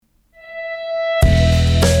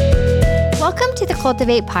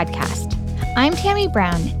Cultivate podcast. I'm Tammy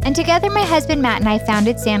Brown, and together my husband Matt and I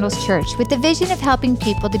founded Sandals Church with the vision of helping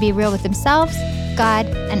people to be real with themselves, God,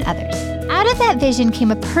 and others. Out of that vision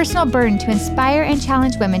came a personal burden to inspire and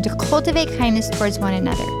challenge women to cultivate kindness towards one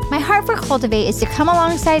another. My heart for Cultivate is to come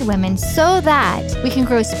alongside women so that we can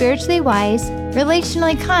grow spiritually wise,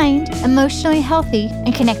 relationally kind, emotionally healthy,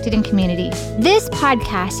 and connected in community. This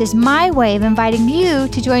podcast is my way of inviting you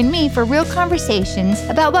to join me for real conversations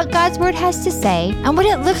about what God's Word has to say and what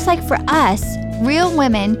it looks like for us, real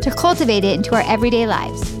women, to cultivate it into our everyday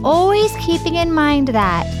lives. Always keeping in mind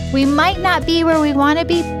that we might not be where we want to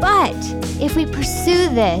be, but if we pursue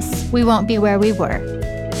this, we won't be where we were.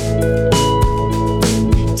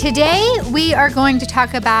 Today, we are going to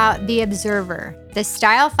talk about the observer, the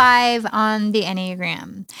style 5 on the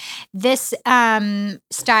Enneagram. This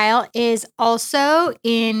style is also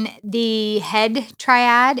in the head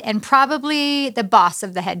triad and probably the boss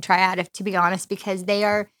of the head triad, if to be honest, because they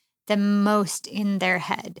are the most in their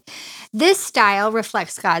head. This style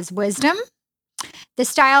reflects God's wisdom. The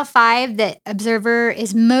style 5, the observer,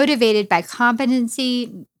 is motivated by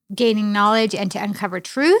competency, gaining knowledge, and to uncover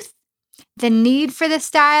truth. The need for the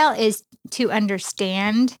style is to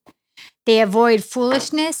understand. They avoid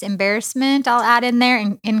foolishness, embarrassment, I'll add in there,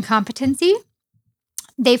 and incompetency.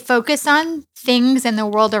 They focus on things in the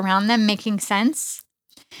world around them making sense.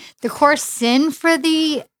 The core sin for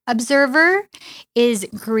the observer is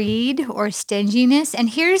greed or stinginess.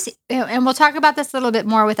 And we'll talk about this a little bit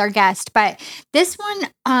more with our guest, but this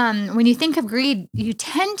one, when you think of greed, you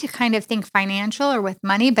tend to kind of think financial or with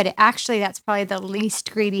money, but that's probably the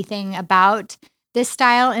least greedy thing about this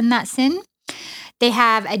style in that sin. They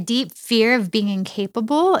have a deep fear of being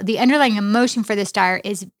incapable. The underlying emotion for this style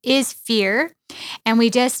is fear. And we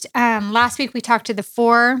just, last week we talked to the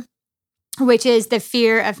 4, which is the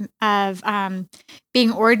fear of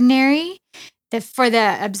being ordinary. For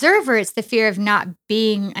the observer, it's the fear of not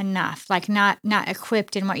being enough, like not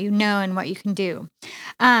equipped in what you know and what you can do.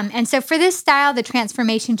 And so for this style, the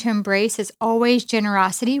transformation to embrace is always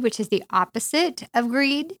generosity, which is the opposite of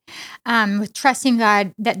greed, with trusting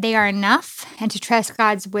God that they are enough and to trust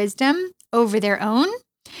God's wisdom over their own.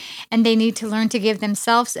 And they need to learn to give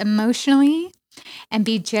themselves emotionally and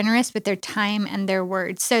be generous with their time and their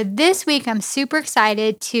words. So this week, I'm super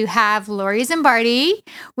excited to have Lori Zimbardi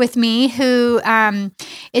with me, who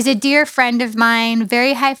is a dear friend of mine,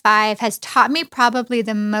 very high 5, has taught me probably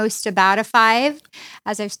the most about a 5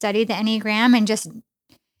 as I've studied the Enneagram, and just,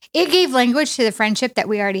 it gave language to the friendship that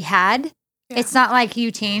we already had. Yeah. It's not like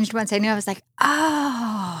you changed once I knew. I was like,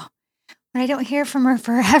 oh, but I don't hear from her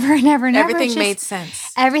forever and ever and ever. Everything made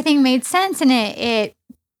sense. Everything made sense, and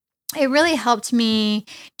it really helped me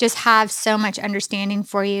just have so much understanding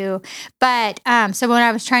for you. But so when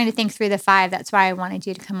I was trying to think through the 5, that's why I wanted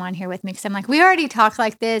you to come on here with me. Because I'm like, we already talk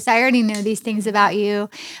like this. I already know these things about you.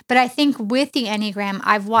 But I think with the Enneagram,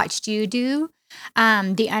 I've watched you do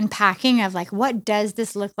the unpacking of like, what does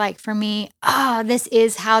this look like for me? Oh, this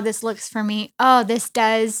is how this looks for me. Oh, this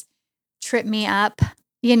does trip me up,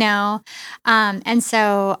 you know? And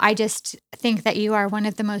so I just think that you are one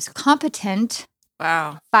of the most competent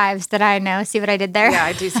 5s that I know. See what I did there? Yeah,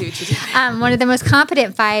 I do see what you did. One of the most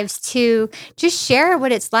competent 5s to just share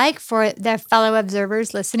what it's like for the fellow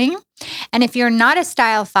observers listening. And if you're not a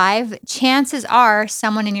style 5, chances are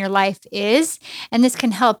someone in your life is, and this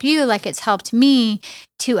can help you like it's helped me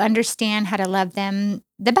to understand how to love them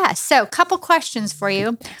the best. So a couple questions for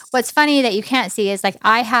you. What's funny that you can't see is like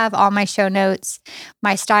I have all my show notes,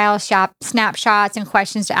 my style shop snapshots and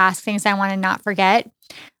questions to ask, things I want to not forget.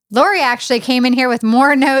 Lori actually came in here with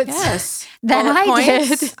more notes than I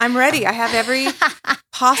did. I'm ready. I have every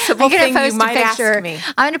possible thing you might ask me.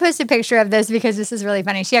 I'm going to post a picture of this because this is really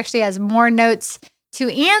funny. She actually has more notes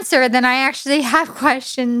to answer than I actually have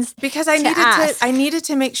questions because I needed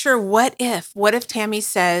to make sure, what if Tammy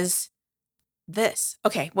says this?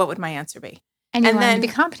 Okay, what would my answer be? And you want to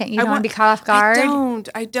be competent. You don't want to be caught off guard.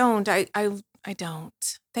 I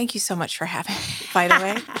don't. Thank you so much for having me, by the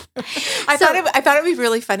way. I thought it would be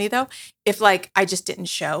really funny though if like I just didn't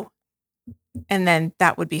show, and then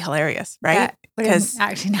that would be hilarious, right? Because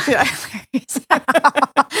actually not hilarious. But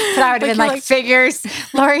I would have been like figures.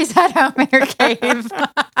 Lori's at home in her cave.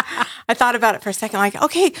 I thought about it for a second, like,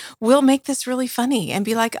 okay, we'll make this really funny and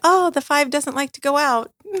be like, oh, the 5 doesn't like to go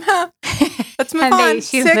out. Let's move on.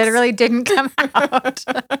 She literally didn't come out.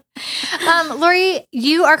 Lori,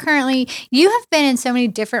 you have been in so many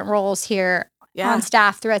different roles here on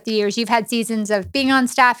staff throughout the years. You've had seasons of being on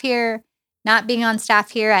staff here, not being on staff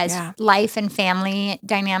here as life and family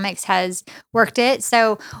dynamics has worked it.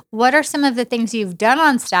 So what are some of the things you've done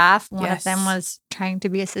on staff? One of them was trying to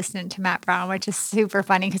be assistant to Matt Brown, which is super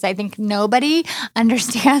funny because I think nobody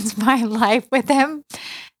understands my life with him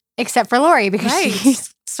except for Lori because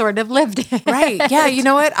she's sort of lived it. Right. Yeah. You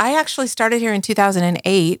know what? I actually started here in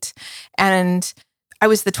 2008 and I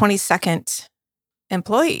was the 22nd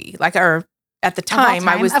employee, or at the time,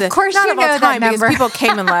 I was of course not you of all know time that because number. people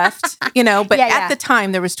came and left, but at the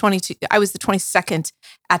time there was 22, I was the 22nd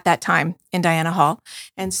at that time in Diana Hall.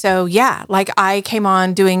 And so, I came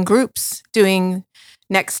on doing groups, doing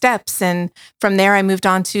next steps. And from there I moved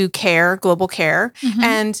on to care, global care. Mm-hmm.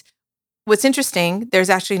 And what's interesting,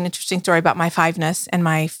 there's actually an interesting story about my fiveness and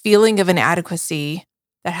my feeling of inadequacy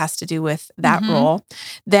that has to do with that role.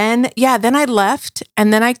 Then I left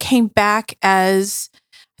and then I came back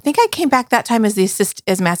I think I came back that time as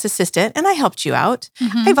Matt's assistant and I helped you out.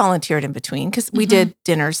 I volunteered in between because we did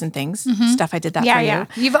dinners and things, stuff I did that for you. Yeah.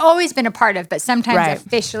 You've always been a part of, but sometimes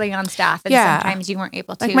officially on staff and sometimes you weren't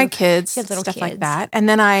able to. Like my kids, stuff like that. And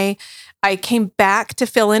then I came back to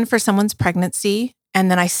fill in for someone's pregnancy and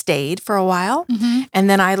then I stayed for a while and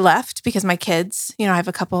then I left because my kids, I have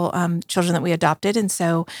a couple children that we adopted and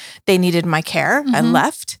so they needed my care. I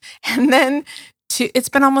left and then it's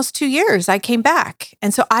been almost 2 years. I came back.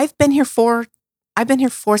 And so I've been here four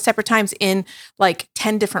separate times in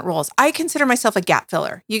 10 different roles. I consider myself a gap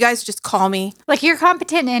filler. You guys just call me. Like you're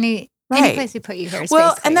competent in any place we put you here.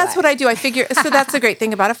 Well, and that's what I do. I figure, so that's the great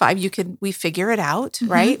thing about a 5. We figure it out,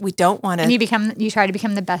 right? We don't want to. And you try to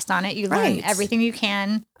become the best on it. You learn everything you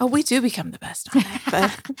can. Oh, we do become the best on it.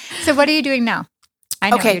 But. So what are you doing now? I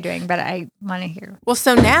know what you're doing, but I want to hear. Well,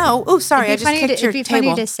 so now, I just kicked your table. It'd be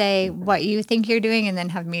funny to say what you think you're doing and then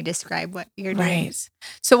have me describe what you're doing. Right.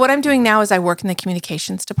 So what I'm doing now is I work in the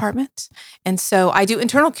communications department. And so I do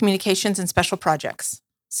internal communications and special projects.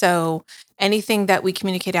 So anything that we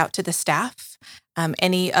communicate out to the staff,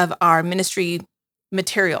 any of our ministry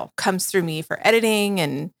material comes through me for editing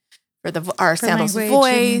and for our sandals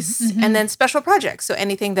voice and then special projects. So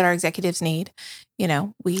anything that our executives need,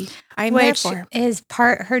 I'm there for. Which is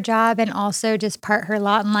part her job and also just part her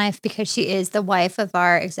lot in life because she is the wife of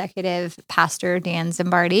our executive pastor, Dan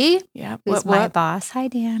Zimbardi. Yeah. Who's my boss. Hi,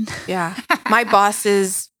 Dan. Yeah. My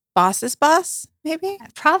boss's boss, maybe?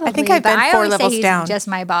 Probably. I think I've been 4 levels down. He's just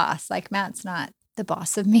my boss. Like Matt's not the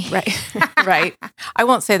boss of me. Right. Right. I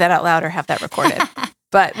won't say that out loud or have that recorded,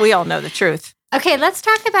 but we all know the truth. Okay, let's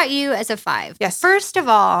talk about you as a 5. Yes. First of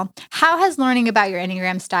all, how has learning about your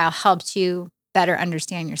Enneagram style helped you better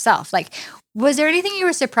understand yourself? Like, was there anything you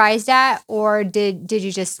were surprised at, or did you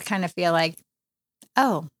just kind of feel like,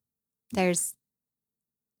 oh, there's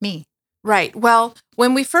me? Right. Well,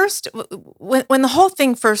 when the whole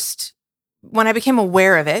thing first, when I became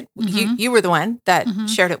aware of it, you were the one that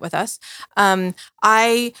shared it with us.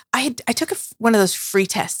 I took one of those free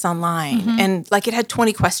tests online and it had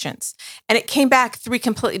 20 questions and it came back 3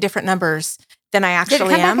 completely different numbers than I actually am.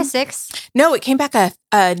 Did it come back a 6? No, it came back a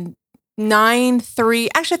 9-3.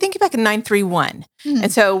 Actually, I think it came back a 9-3-1.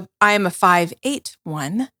 And so I am a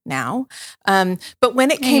 5-8-1 now. But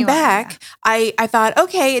when it came back, I thought,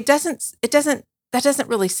 okay, that doesn't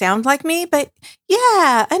really sound like me, but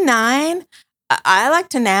yeah, a 9. I like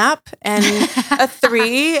to nap, and a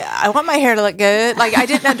 3. I want my hair to look good. I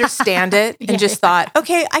didn't understand it, and just thought,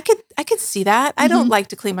 okay, I could see that. I don't like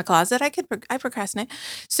to clean my closet. I procrastinate.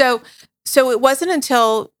 So it wasn't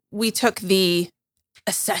until we took the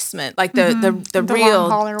assessment, the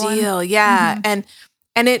real deal, yeah, and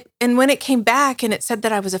when it came back and it said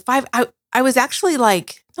that I was a 5, I was actually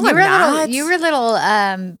like, no, you were a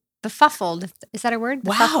little befuffled. Is that a word?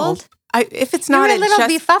 Wow. If it's not, you were a little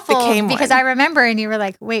befuffled became because one. I remember, and you were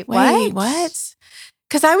like, "Wait, what?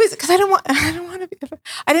 Because I didn't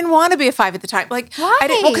want to be a 5 at the time. Why?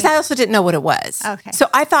 Because I also didn't know what it was. Okay. So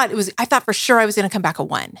I thought for sure I was going to come back a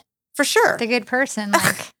 1 for sure. The good person,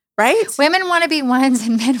 right? Women want to be 1s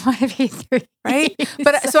and men want to be 3s. Right.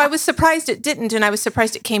 But so I was surprised it didn't. And I was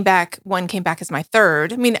surprised it came back. 1 came back as my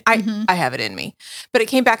 3rd. I mean, I have it in me, but it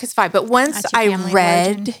came back as 5. But once I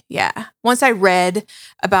read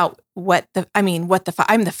about I'm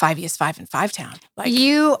the fiviest 5 in 5-town.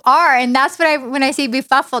 You are. And that's what when I say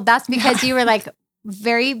befuffled, that's because you were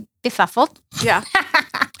very befuffled. Yeah.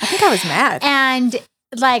 I think I was mad. And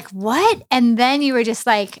what? And then you were just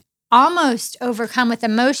almost overcome with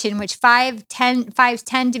emotion, which 5s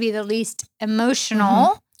tend to be the least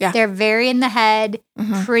emotional. Yeah. They're very in the head,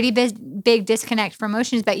 pretty big disconnect for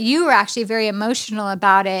emotions. But you were actually very emotional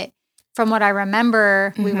about it. From what I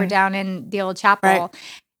remember, we were down in the old chapel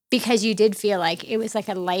because you did feel like it was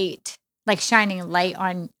a light, shining a light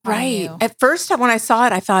on you. At first, when I saw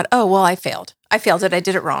it, I thought, oh, well, I failed. I failed it. I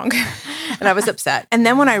did it wrong. And I was upset. And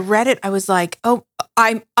then when I read it, I was like, oh,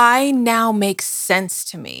 I now make sense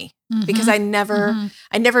to me because I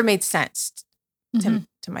never made sense to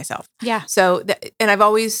myself. Yeah. So, and I've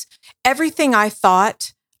always, everything I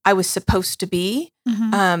thought I was supposed to be,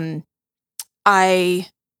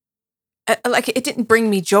 like, it didn't bring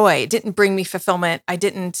me joy. It didn't bring me fulfillment. I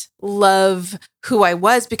didn't love who I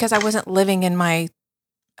was because I wasn't living my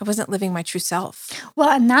true self. Well,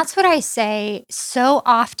 and that's what I say so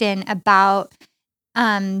often about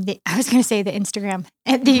I was going to say the Instagram,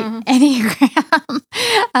 the Enneagram.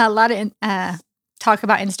 A lot of talk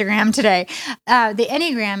about Instagram today. The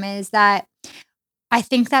Enneagram is that I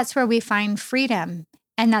think that's where we find freedom.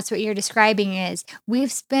 And that's what you're describing is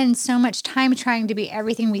we've spent so much time trying to be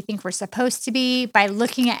everything we think we're supposed to be by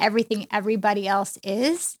looking at everything everybody else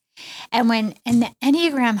is. And the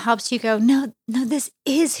Enneagram helps you go, no, this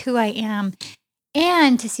is who I am.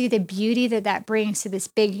 And to see the beauty that brings to this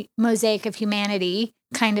big mosaic of humanity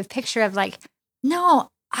kind of picture of like, no,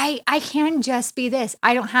 I can just be this.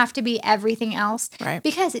 I don't have to be everything else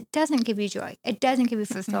because it doesn't give you joy. It doesn't give you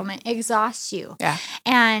fulfillment. It exhausts you. Yeah.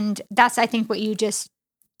 And that's, I think, what you just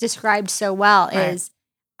described so well is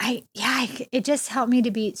it just helped me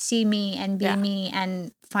to see me and be me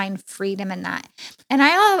and find freedom in that. And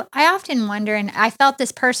I often wonder, and I felt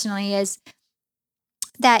this personally, is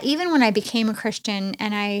that even when I became a Christian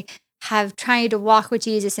and I have tried to walk with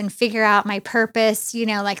Jesus and figure out my purpose,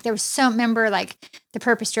 like there was remember like The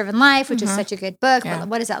Purpose Driven Life, which is such a good book. Yeah.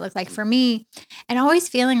 What does that look like for me? And always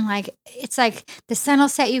feeling like it's like the sun will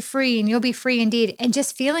set you free and you'll be free indeed. And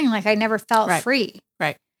just feeling like I never felt free.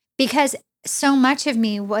 Right. Because so much of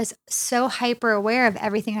me was so hyper aware of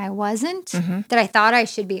everything I wasn't that I thought I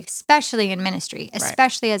should be, especially in ministry,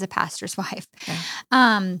 especially as a pastor's wife.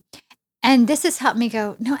 Yeah. And this has helped me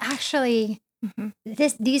go, no, actually,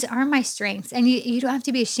 these are my strengths. And you don't have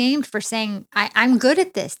to be ashamed for saying, I'm good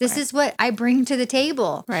at this. This is what I bring to the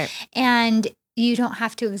table. Right. And you don't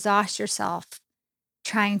have to exhaust yourself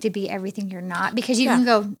trying to be everything you're not, because you can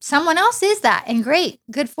go, someone else is that, and great,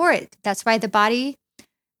 good for it. That's why the body,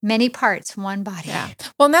 many parts, one body. Yeah.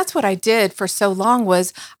 Well, and that's what I did for so long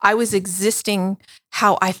was I was existing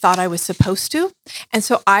how I thought I was supposed to. And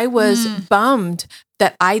so I was bummed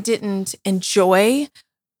that I didn't enjoy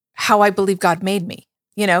how I believe God made me.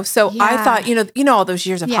 So I thought, all those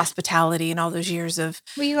years of hospitality and all those years of.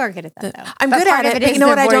 Well, you are good at that, though. I'm good at it, but you know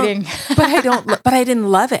what? But I didn't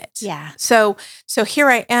love it. Yeah. So here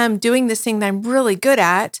I am doing this thing that I'm really good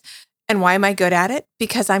at. And why am I good at it?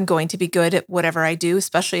 Because I'm going to be good at whatever I do,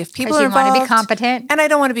 especially if people are involved. You want to be competent. And I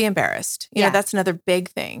don't want to be embarrassed. You know, that's another big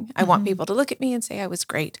thing. I want people to look at me and say I was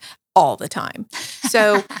great all the time.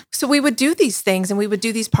 So we would do these things and we would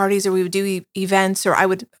do these parties or we would do events or I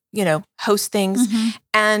would, host things.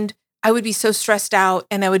 And I would be so stressed out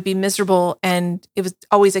and I would be miserable. And it was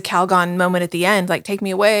always a Calgon moment at the end, like, take me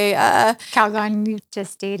away. Calgon, you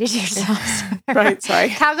just dated yourself. Right, sorry.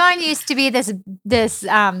 Calgon used to be this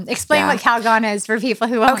explain what Calgon is for people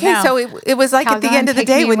who won't know. So it was like Calgon, at the end of the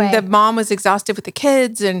day when the mom was exhausted with the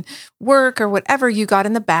kids and work or whatever, you got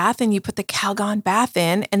in the bath and you put the Calgon bath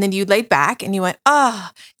in and then you laid back and you went,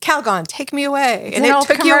 Calgon, take me away. And it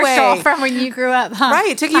took you away. From when you grew up, huh? Right,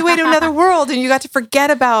 it took you away to another world and you got to forget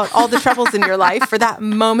about all the troubles in your life for that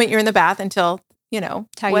moment you're in the bath until,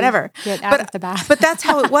 whatever. Get out of the bath. But that's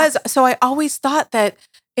how it was. So I always thought that,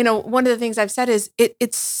 one of the things I've said is it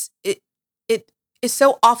is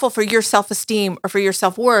so awful for your self-esteem or for your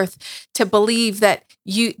self-worth to believe that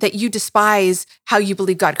you despise how you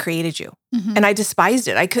believe God created you. And I despised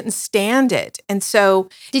it. I couldn't stand it. And so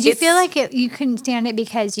did you feel like you couldn't stand it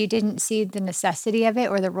because you didn't see the necessity of it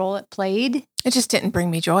or the role it played? It just didn't bring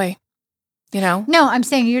me joy. No, I'm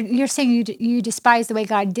saying you're saying you despise the way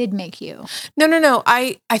God did make you. No.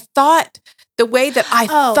 I thought the way that I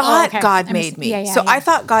thought God made me. I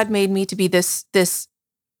thought God made me to be this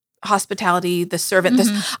hospitality, the servant.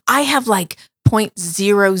 This I have like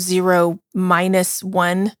 0.00 minus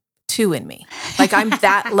 1, 2 in me. Like I'm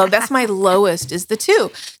that low. That's my lowest is the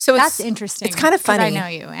 2. So that's interesting. It's kind of funny. I know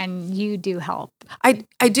you, and you do help. I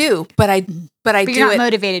do, but I do you're not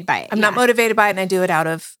motivated by it. I'm not motivated by it, and I do it out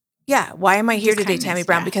of. Yeah. Why am I here today, Tammy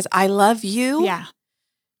Brown? Because I love you. Yeah.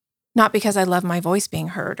 Not because I love my voice being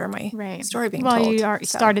heard or my story being told. Well, you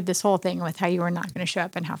started this whole thing with how you were not going to show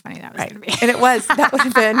up and how funny that was going to be. And it was. That would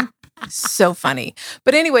have been so funny.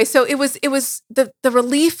 But anyway, so it was the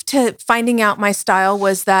relief to finding out my style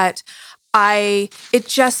was that it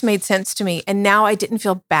just made sense to me. And now I didn't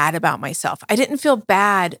feel bad about myself. I didn't feel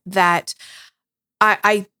bad that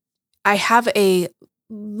I have a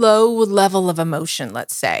low level of emotion,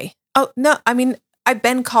 let's say. Oh, no, I mean, I've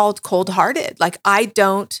been called cold-hearted. Like I'm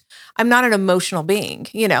not an emotional being,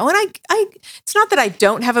 and I it's not that I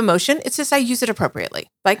don't have emotion. It's just I use it appropriately.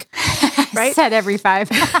 Like, right? Said every 5.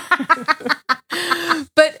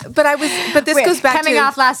 But this goes back coming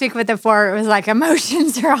off last week with the 4, it was like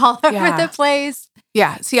emotions are all over the place.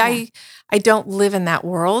 Yeah. See, I don't live in that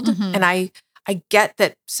world, and I get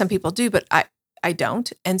that some people do, but I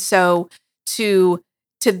don't. And so to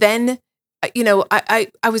then, I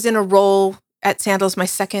was in a role at Sandals. My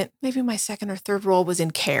second or third role was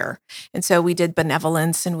in care. And so we did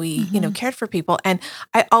benevolence and we, cared for people. And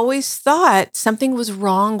I always thought something was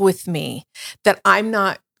wrong with me, that I'm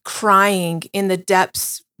not crying in the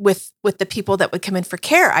depths with the people that would come in for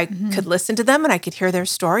care. I could listen to them and I could hear their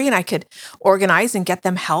story and I could organize and get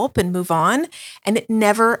them help and move on. And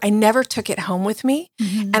I never took it home with me.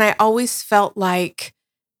 And I always felt like,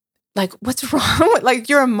 what's wrong with, like,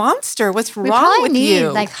 you're a monster. What's wrong with you?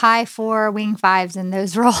 Like high 4 wing 5s in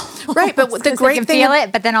those roles. Right. But the great can thing, feel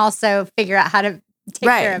it, but then also figure out how to take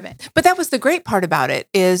care of it. But that was the great part about it,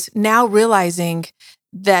 is now realizing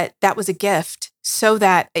that was a gift, so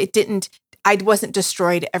that I wasn't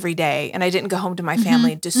destroyed every day, and I didn't go home to my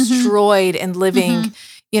family destroyed and living,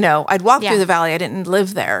 I'd walk through the valley. I didn't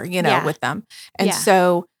live there, with them. And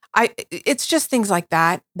so it's just things like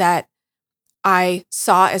that I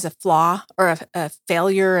saw as a flaw or a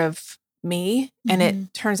failure of me. And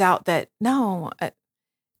it turns out that no,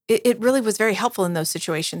 it really was very helpful in those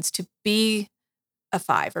situations to be a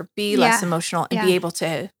 5 or be less emotional and be able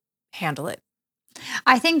to handle it.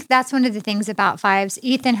 I think that's one of the things about 5s.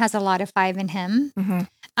 Ethan has a lot of 5 in him.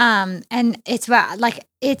 And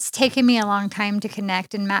it's taken me a long time to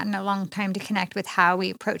connect, and Matt and a long time to connect with how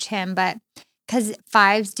we approach him. But because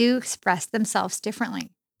 5s do express themselves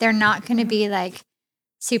differently. They're not going to be like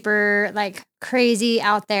super like crazy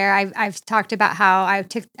out there. I've talked about how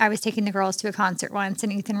I was taking the girls to a concert once,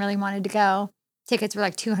 and Ethan really wanted to go. Tickets were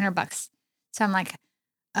like $200. So I'm like,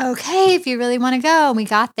 okay, if you really want to go. And we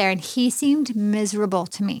got there, and he seemed miserable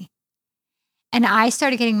to me. And I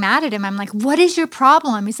started getting mad at him. I'm like, what is your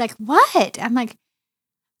problem? He's like, what? I'm like,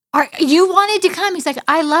 you wanted to come. He's like,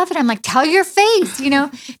 I love it. I'm like, tell your face,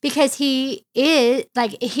 because he is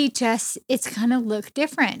like, it's going to look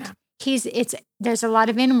different. There's a lot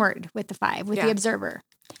of inward with the 5, with the observer.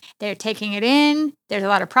 They're taking it in. There's a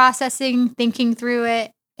lot of processing, thinking through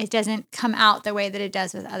it. It doesn't come out the way that it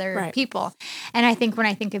does with other people. And I think when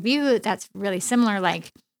I think of you, that's really similar.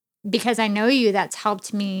 Like, because I know you, that's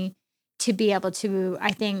helped me to be able to,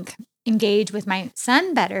 I think, engage with my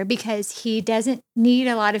son better, because he doesn't need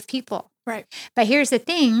a lot of people. Right. But here's the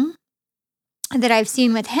thing that I've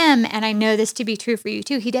seen with him, and I know this to be true for you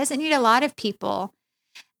too. He doesn't need a lot of people.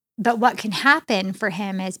 But what can happen for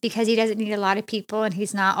him is, because he doesn't need a lot of people and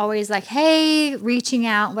he's not always like, hey, reaching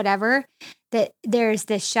out, whatever, that there's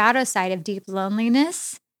this shadow side of deep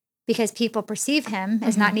loneliness, because people perceive him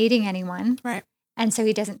as not needing anyone. Right. And so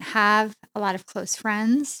he doesn't have a lot of close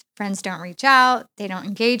friends. Friends don't reach out. They don't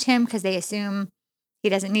engage him because they assume he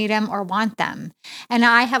doesn't need them or want them. And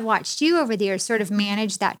I have watched you over the years sort of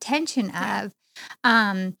manage that tension of,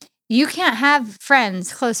 you can't have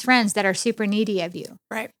close friends that are super needy of you.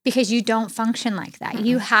 Right. Because you don't function like that.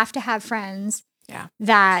 You have to have friends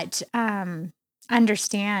that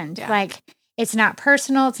understand. Yeah. Like, it's not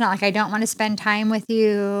personal. It's not like I don't want to spend time with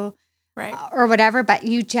you. Right. Or whatever. But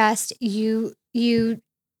you're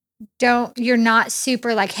not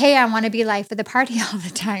super like, hey, I want to be life of the party all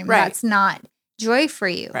the time. Right. That's not joy for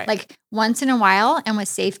you. Right. Like, once in a while and with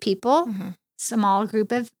safe people, small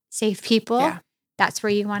group of safe people, that's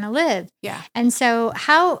where you want to live. Yeah. And so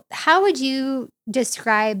how would you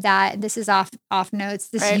describe that? This is off notes.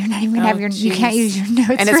 You're not even going to have you can't use your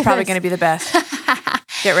notes. And it's probably going to be the best.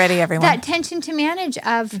 Get ready, everyone. That tension to manage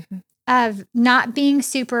of not being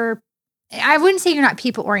super, I wouldn't say you're not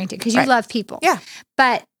people oriented, because you love people. Yeah.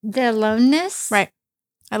 But the loneness. Right.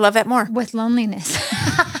 I love that more. With loneliness.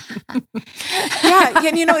 Yeah.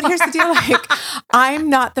 And you know what? Here's the deal. Like, I'm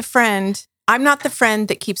not the friend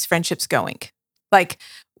that keeps friendships going. Like,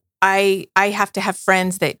 I have to have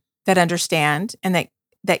friends that understand and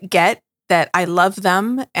that get that I love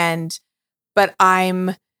them, but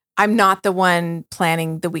I'm not the one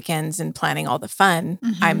planning the weekends and planning all the fun.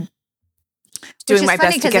 I'm doing my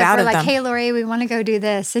best to get out of them. Like, hey, Lori, we want to go do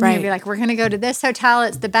this, and you'll be like, we're going to go to this hotel.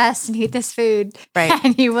 It's the best, and eat this food. Right.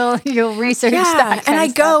 And you'll research that. And I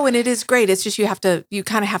go, and it is great. It's just you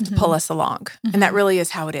kind of have to pull us along, and that really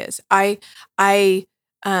is how it is.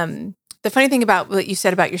 The funny thing about what you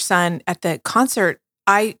said about your son at the concert,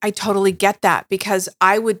 I totally get that, because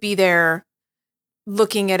I would be there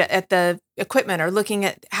looking at the equipment or looking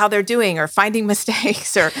at how they're doing or finding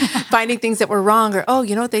mistakes or finding things that were wrong or, oh,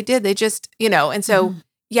 you know what they did? They just, and so,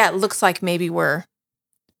 yeah, it looks like maybe we're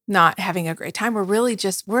not having a great time. We're really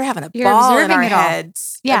just, we're having a ball in our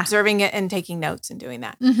heads, observing it and taking notes and doing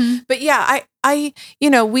that. But yeah, I,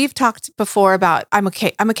 we've talked before about, I'm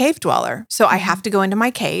a cave dweller. So I have to go into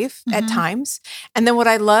my cave at times. And then what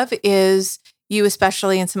I love is you,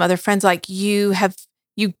 especially, and some other friends, like you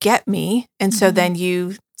get me. And so then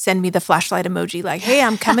you send me the flashlight emoji like, hey,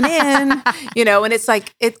 I'm coming in, and it's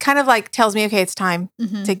like, it kind of like tells me, okay, it's time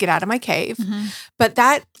to get out of my cave. But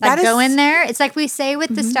that is go in there. It's like we say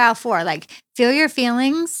with the style 4, like feel your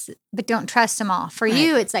feelings, but don't trust them all. For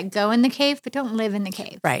you, it's like go in the cave, but don't live in the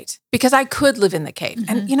cave. Right. Because I could live in the cave.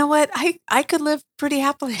 And you know what? I could live pretty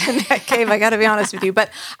happily in that cave. I got to be honest with you, but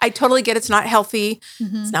I totally get it's not healthy.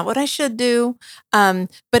 It's not what I should do.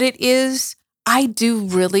 But it is, I do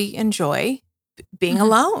really enjoy being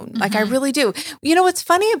alone. Like I really do. What's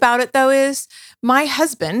funny about it though is my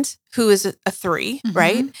husband, who is a 3,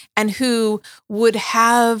 right? And who would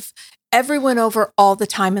have everyone over all the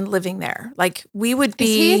time and living there. Like we would be.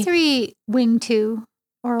 Is he a 3 wing 2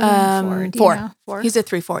 or wing 4? 4. He's a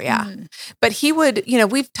 3-4, yeah. But he would,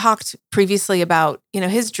 we've talked previously about,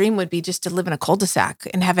 his dream would be just to live in a cul-de-sac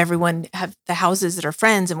and have everyone have the houses that are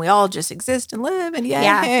friends and we all just exist and live and yay.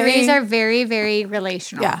 Yeah, 3s are very, very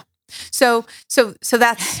relational. Yeah. So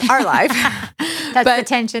that's our life. That's the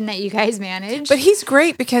tension that you guys manage. But he's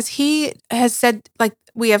great because he has said, like,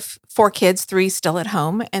 we have 4 kids, 3 still at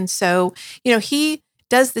home. And so, he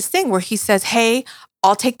does this thing where he says, hey,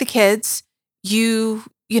 I'll take the kids. You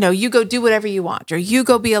go do whatever you want, or you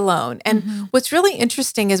go be alone. And what's really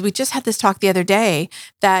interesting is we just had this talk the other day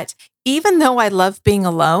that even though I love being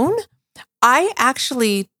alone, I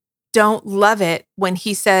actually don't love it when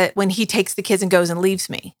he takes the kids and goes and leaves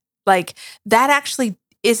me. Like that actually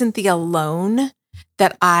isn't the alone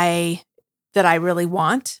that I really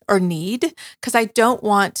want or need. Cause I don't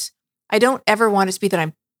ever want it to be that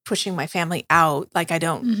I'm pushing my family out. Like I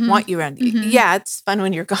don't want you around. Yeah. It's fun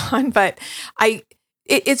when you're gone, but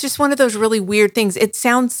it's just one of those really weird things. It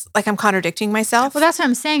sounds like I'm contradicting myself. Well, that's what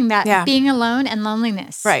I'm saying, that being alone and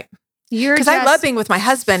loneliness. Right. Because I love being with my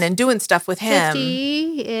husband and doing stuff with him.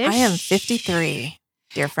 50-ish. I am 53.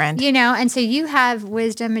 Dear friend. And so you have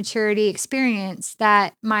wisdom, maturity, experience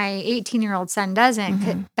that my 18-year-old son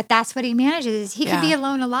doesn't, but that's what he manages. He can be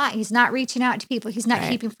alone a lot. He's not reaching out to people. He's not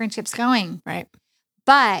keeping friendships going. Right.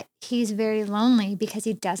 But he's very lonely because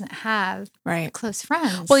he doesn't have close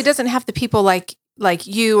friends. Well, he doesn't have the people like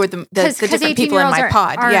you or the different people in my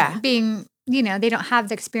pod. Are being, they don't have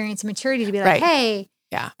the experience and maturity to be like, hey.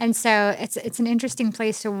 Yeah. And so it's an interesting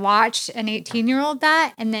place to watch an 18-year-old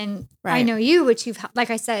that. And then I know you, which you've, like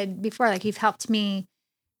I said before, like you've helped me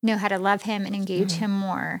know how to love him and engage him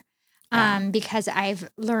more because I've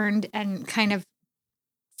learned and kind of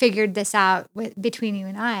figured this out between you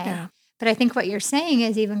and I. Yeah. But I think what you're saying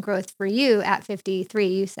is even growth for you at 53.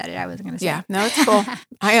 You said it. I wasn't going to say. Yeah, no, it's cool.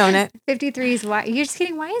 I own it. 53 is why you're just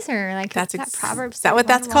getting wiser. Like that's that proverb. Is that what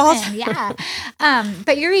that's called? Yeah.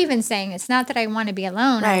 But you're even saying it's not that I want to be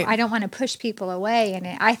alone. Right. I don't want to push people away, and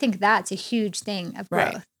I think that's a huge thing of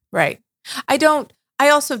growth. Right. I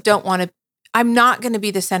also don't want to. I'm not going to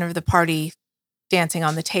be the center of the party, dancing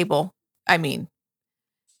on the table. I mean.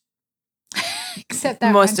 Except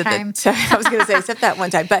that one time. I was going to say, except that one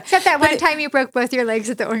time. But except that one time you broke both your legs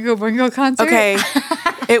at the Oingo Boingo concert. Okay.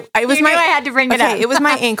 It was I had to bring it up. It was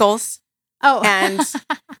my ankles. Oh.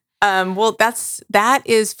 And well, that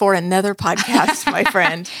is for another podcast, my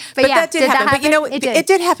friend. But that did happen. But it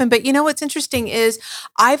did happen. But what's interesting is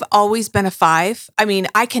I've always been a 5. I mean,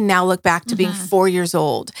 I can now look back to being 4 years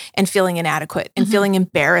old and feeling inadequate and feeling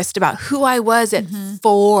embarrassed about who I was at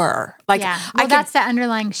 4. Like, well, that's the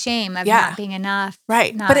underlying shame of not being enough.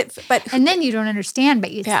 Right. But and then you don't understand,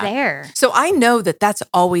 but it's there. So I know that that's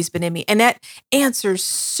always been in me, and that answers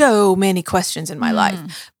so many questions in my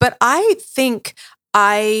life. But I think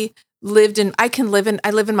I live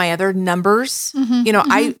in my other numbers.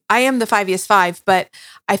 I am the fiviest 5, but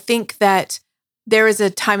I think that there is a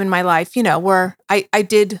time in my life, where I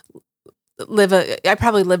did I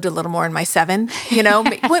probably lived a little more in my 7,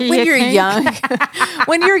 when you're young,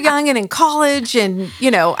 when you're young and in college and,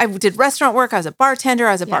 I did restaurant work. I was a bartender.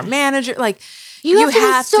 I was a bar manager. Like, you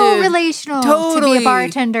have to be so relational to be a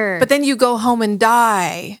bartender. But then you go home and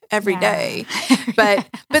die every day. But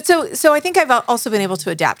so I think I've also been able to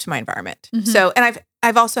adapt to my environment. So, and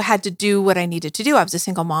I've also had to do what I needed to do. I was a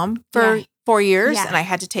single mom for 4 years and I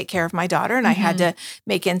had to take care of my daughter and I had to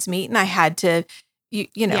make ends meet and I had to,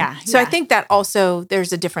 you know. Yeah, So I yeah. think that also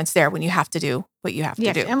there's a difference there when you have to do what you have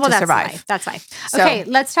to do And well, to that's survive. life. That's life. So, Okay,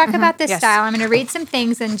 let's talk about this yes. style. I'm going to read some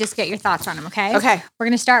things and just get your thoughts on them, okay? Okay. We're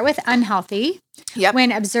going to start with unhealthy. Yep.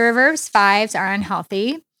 When observers, fives, are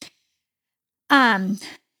unhealthy,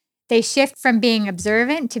 they shift from being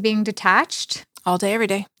observant to being detached. All day, every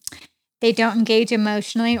day. They don't engage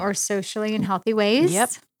emotionally or socially in healthy ways.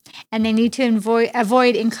 Yep. And they need to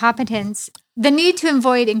avoid incompetence. The need to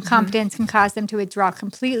avoid incompetence can cause them to withdraw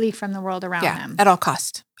completely from the world around them. At all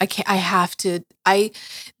cost.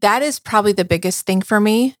 That is probably the biggest thing for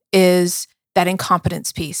me is that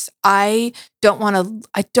incompetence piece. I don't want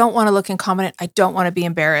to look incompetent. I don't want to be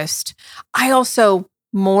embarrassed. I also,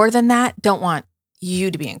 more than that, don't want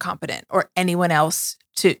you to be incompetent or anyone else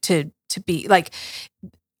to be like,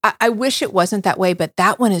 I wish it wasn't that way, but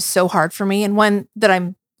that one is so hard for me and one that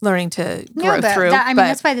I'm learning to grow through.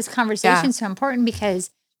 That's why this conversation is so important because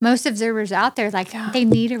most observers out there, they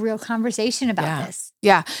need a real conversation about this.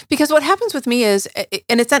 Yeah. Because what happens with me is,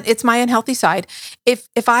 and it's my unhealthy side. If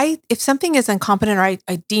something is incompetent or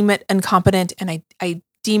I deem it incompetent and I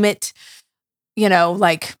deem it,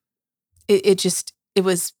 like it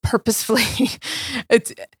was purposefully,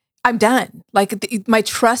 I'm done. Like my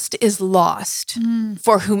trust is lost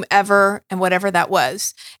for whomever and whatever that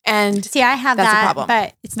was. And see, I have that's that, a problem.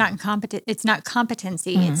 but it's not incompetent. It's not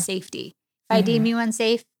competency. It's safety. If I deem you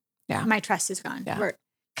unsafe, my trust is gone.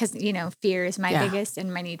 Because, fear is my biggest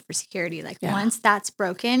and my need for security. Once that's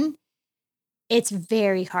broken, it's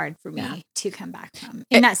very hard for me to come back from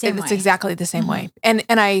in that same way. It's exactly the same way. And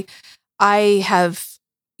I have,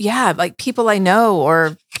 like people I know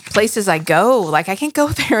or places I go, I can't go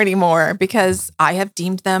there anymore because I have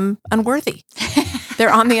deemed them unworthy.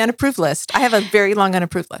 They're on the unapproved list. I have a very long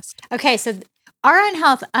unapproved list. Okay. So our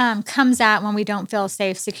unhealth comes out when we don't feel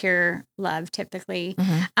safe, secure, loved, typically.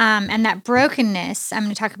 And that brokenness, I'm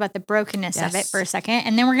going to talk about the brokenness of it for a second.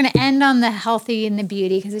 And then we're going to end on the healthy and the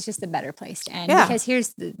beauty because it's just a better place to end. Because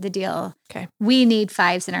here's the deal. Okay. We need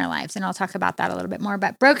fives in our lives. And I'll talk about that a little bit more.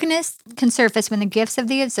 But brokenness can surface when the gifts of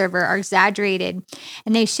the observer are exaggerated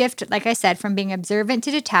and they shift, like I said, from being observant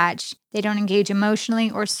to detached. They don't engage emotionally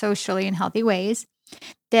or socially in healthy ways.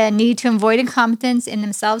 The need to avoid incompetence in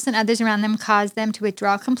themselves and others around them cause them to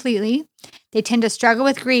withdraw completely. They tend to struggle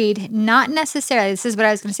with greed, not necessarily, this is what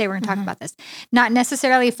I was going to say, we're going to talk about this, not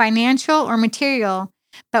necessarily financial or material,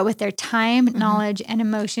 but with their time, knowledge, and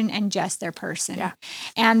emotion, and just their person. Yeah.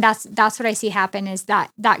 And that's what I see happen is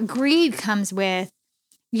that greed comes with,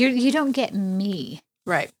 you don't get me.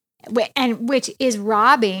 Right. And which is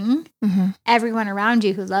robbing everyone around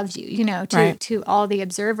you who loves you, to all the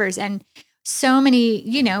observers. And so many,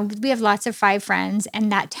 we have lots of five friends,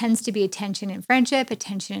 and that tends to be attention in friendship,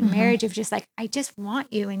 attention in marriage of just I just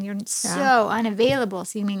want you, and you're so unavailable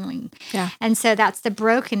seemingly. Yeah. And so that's the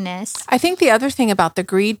brokenness. I think the other thing about the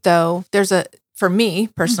greed, though, for me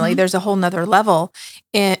personally, there's a whole nother level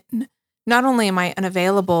in not only am I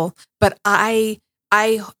unavailable, but I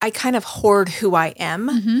kind of hoard who I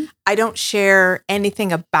am. I don't share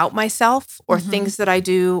anything about myself or things that I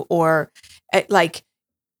do or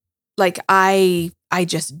I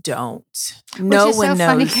just don't. No Which is one so knows.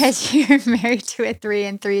 funny because you're married to a 3,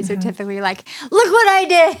 and 3s are typically like, "Look what I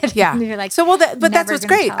did!" Yeah, and you're like, so but that's what's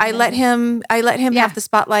great. I let him have the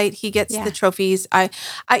spotlight. He gets the trophies. I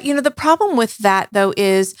the problem with that though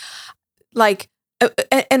is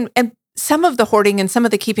and some of the hoarding and some of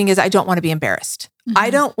the keeping is I don't want to be embarrassed. I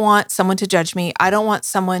don't want someone to judge me. I don't want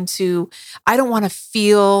to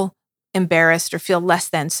feel embarrassed or feel less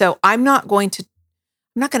than. So I'm not going to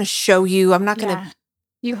show you. I'm not going to.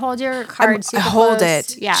 You hold your card super I hold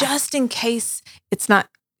close. it just in case it's not.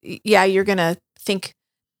 Yeah, you're going to think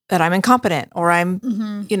that I'm incompetent or I'm,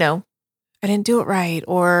 I didn't do it right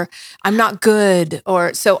or I'm not good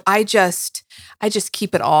or so I just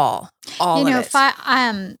keep it all of it.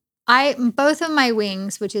 I both of my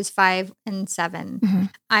wings, which is 5 and 7,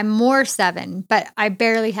 I'm more 7, but I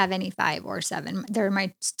barely have any 5 or 7. They're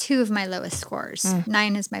two of my lowest scores.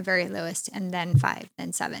 9 is my very lowest, and then 5,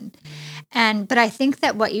 then 7. But I think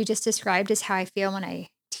that what you just described is how I feel when I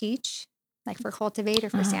teach, like for Cultivate or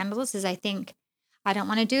for Sandals, is I think I don't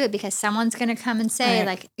want to do it because someone's going to come and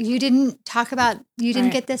say you didn't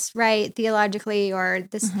get this right theologically or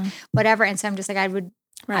this whatever. And so I'm just like,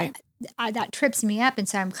 that trips me up. And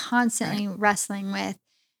so I'm constantly wrestling with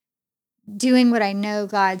doing what I know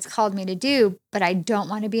God's called me to do, but I don't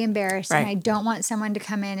want to be embarrassed. Right. And I don't want someone to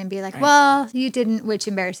come in and be like, well, you didn't, which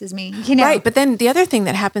embarrasses me, you know? Right. But then the other thing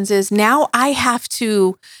that happens is now I have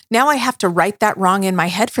to right that wrong in my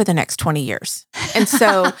head for the next 20 years. And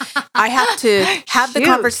so I have to have the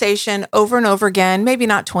conversation over and over again, maybe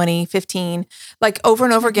not 20, 15, like over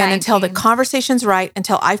and over again 19. until the conversation's right,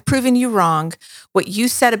 until I've proven you wrong. What you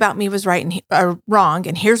said about me was right and wrong,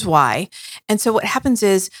 and here's why. And so what happens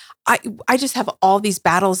is I just have all these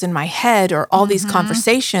battles in my head or all these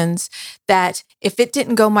conversations that if it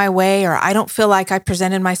didn't go my way or I don't feel like I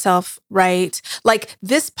presented myself right, like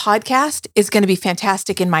this podcast is going to be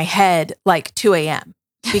fantastic in my head, like 2 a.m.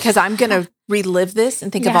 because I'm going to relive this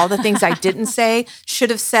and think of all the things I didn't say, should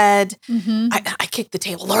have said. I kicked the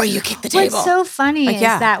table. Laura, you kicked the table. What's so funny is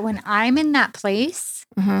that when I'm in that place,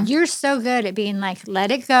 you're so good at being like,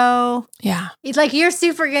 let it go. Yeah. It's like you're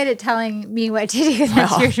super good at telling me what to do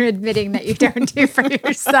that you're admitting that you don't do for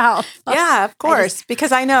yourself. Yeah, of course.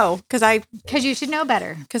 Because I know. Because you should know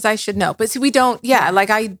better. Because I should know. But see, we don't, like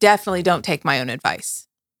I definitely don't take my own advice.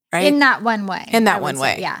 Right? In that one way. In that one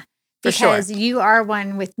way. Yeah. For because you are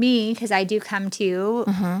one with me, because I do come to you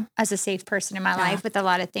as a safe person in my life with a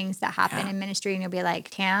lot of things that happen in ministry. And you'll be like,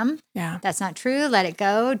 Tam, that's not true. Let it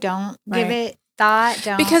go. Don't give it thought.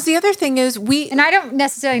 Don't. Because the other thing is and I don't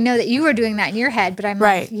necessarily know that you were doing that in your head, but I'm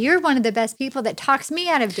like, you're one of the best people that talks me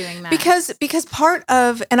out of doing that. Because part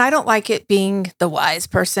of, and I don't like it being the wise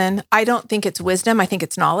person. I don't think it's wisdom. I think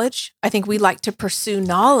it's knowledge. I think we like to pursue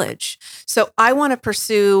knowledge. So I want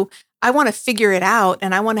to figure it out,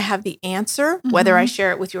 and I want to have the answer, whether I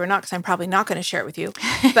share it with you or not, because I'm probably not going to share it with you.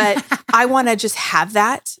 But I want to just have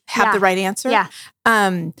the right answer. Yeah.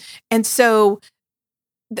 And so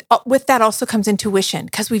with that also comes intuition,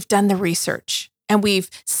 because we've done the research and we've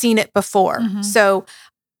seen it before. So,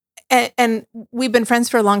 and we've been friends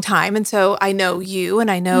for a long time. And so I know you, and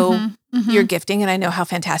I know your gifting, and I know how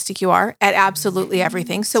fantastic you are at absolutely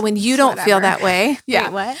everything. So when you don't feel that way.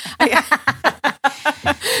 Wait, what?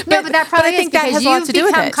 No, but that probably I think that has a lot to do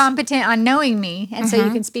with it. You've become competent on knowing me, and so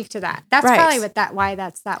you can speak to that. That's probably why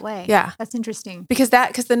that's that way. Yeah. That's interesting. Because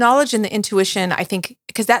the knowledge and the intuition, I think,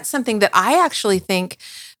 because that's something that I actually think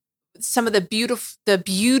some of the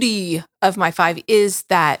beauty of my 5 is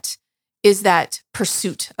that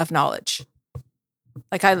pursuit of knowledge.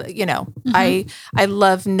 Like I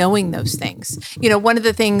love knowing those things. One of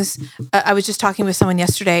the things I was just talking with someone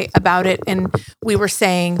yesterday about it, and we were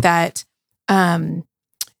saying that,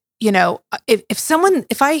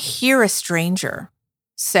 if I hear a stranger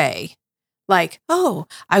say, like, oh,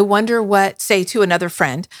 I wonder what, say to another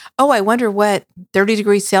friend, oh, I wonder what 30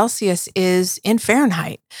 degrees Celsius is in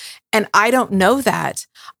Fahrenheit. And I don't know that.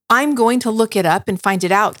 I'm going to look it up and find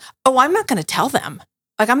it out. Oh, I'm not going to tell them.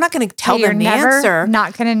 Like, I'm not going to tell them the answer.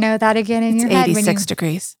 Not going to know that again in your head. 86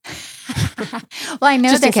 degrees. Well, I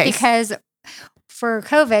know this because for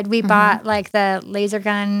COVID, we bought like the laser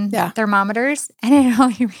gun thermometers, and it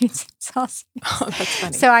only reads Celsius. Oh, that's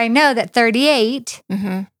funny. So I know that 38,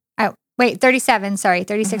 37, sorry,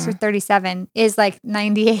 36 or 37 is like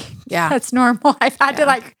 98. Yeah. That's normal. I've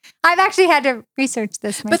actually had to research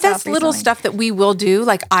this myself. But that's recently. Little stuff that we will do,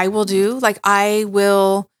 like I will do, like I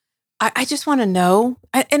just want to know.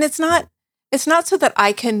 And it's not so that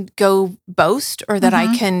I can go boast or that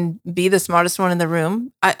I can be the smartest one in the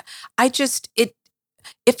room.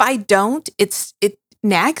 If I don't, it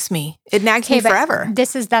nags me. It nags me forever.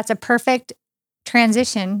 That's a perfect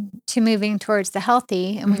transition to moving towards the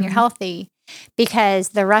healthy and when you're healthy, because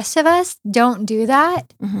the rest of us don't do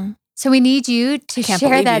that. So we need you to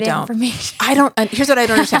share that information. Here's what I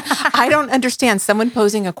don't understand. I don't understand someone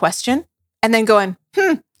posing a question and then going,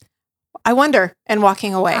 I wonder, and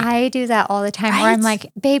walking away. I do that all the time where I'm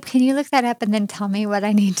like, babe, can you look that up and then tell me what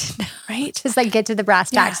I need to know? Right. Just like get to the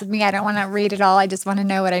brass tacks with me. I don't want to read it all. I just want to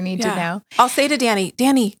know what I need to know. I'll say to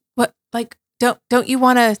Danny, what, like, don't you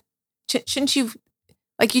want to, shouldn't you,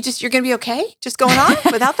 like, you're going to be okay just going on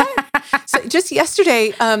without that? So just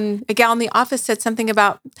yesterday, a gal in the office said something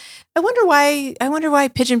about, I wonder why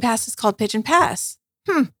Pigeon Pass is called Pigeon Pass.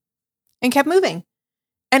 And kept moving.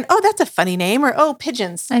 And, oh, that's a funny name, or, oh,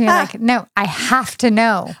 pigeons. And you're like, no, I have to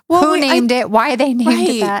know who named it, why they named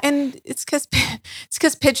it that. And it's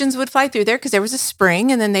because pigeons would fly through there because there was a spring,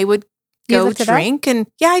 and then they would go drink. And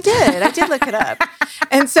I did look it up.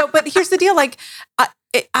 And so, but here's the deal. Like,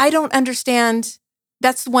 I don't understand.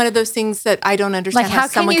 That's one of those things that I don't understand. Like, how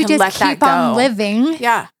someone can let that go. On living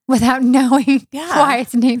without knowing why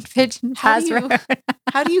it's named Pigeon Pass Road?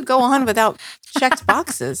 How do you go on without checked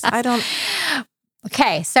boxes? I don't.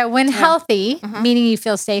 Okay, so when healthy, meaning you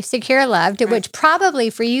feel safe, secure, loved, which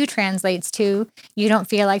probably for you translates to you don't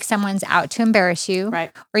feel like someone's out to embarrass you,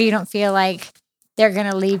 or you don't feel like they're going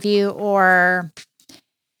to leave you or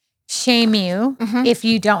shame you if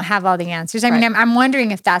you don't have all the answers. I mean, I'm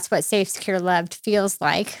wondering if that's what safe, secure, loved feels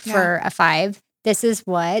like for a 5. This is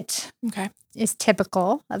what is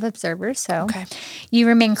typical of observers. So you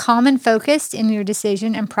remain calm and focused in your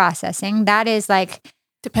decision and processing. That is like...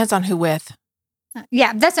 Depends on who with.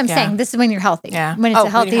 Yeah, that's what I'm saying. This is when you're healthy. Yeah. When it's a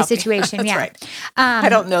healthy situation. That's right. I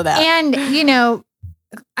don't know that. And,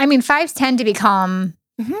 I mean, 5s tend to be calm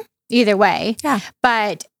either way. Yeah.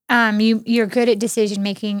 But you're good at decision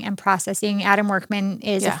making and processing. Adam Workman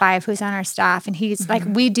is a 5 who's on our staff, and he's like,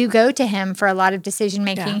 we do go to him for a lot of decision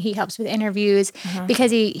making. Yeah. He helps with interviews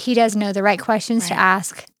because he does know the right questions to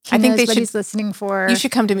ask. He knows what he's listening for. You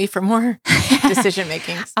should come to me for more decision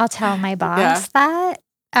making. I'll tell my boss that.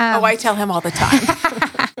 I tell him all the time.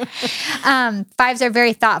 5s are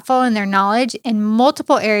very thoughtful in their knowledge in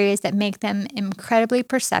multiple areas that make them incredibly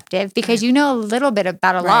perceptive because you know a little bit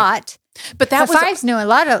about a lot. But 5s know a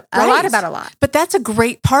lot about a lot. But that's a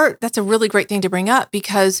great part. That's a really great thing to bring up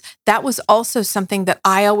because that was also something that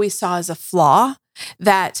I always saw as a flaw,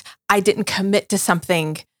 that I didn't commit to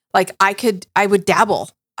something. Like I would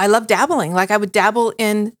dabble. I love dabbling. Like I would dabble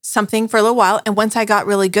in something for a little while. And once I got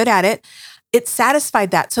really good at it, it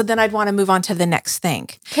satisfied that. So then I'd want to move on to the next thing.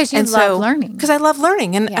 Because you love learning. Because I love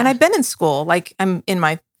learning. And I've been in school. Like I'm in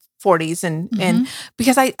my 40s and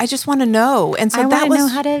because I just want to know. And so I want to know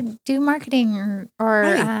how to do marketing or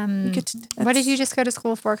what did you just go to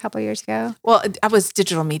school for a couple of years ago? Well, I was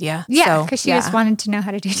digital media. Yeah, because she just wanted to know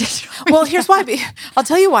how to do digital media. Well, here's why. I'll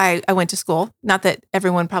tell you why I went to school. Not that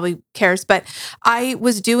everyone probably cares, but I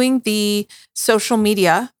was doing the social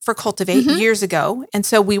media for Cultivate years ago. And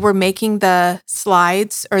so we were making the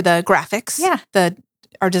slides or the graphics. Yeah.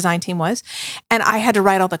 Our design team was. And I had to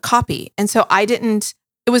write all the copy. And so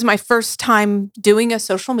it was my first time doing a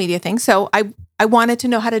social media thing. So I wanted to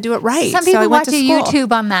know how to do it right. Some people watch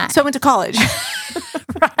YouTube on that. So I went to college.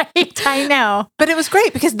 Right. I know. But it was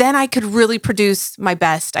great because then I could really produce my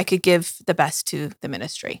best. I could give the best to the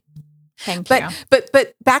ministry. Thank you.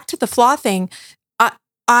 But back to the flaw thing.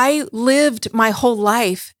 I lived my whole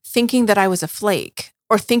life thinking that I was a flake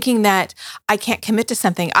or thinking that I can't commit to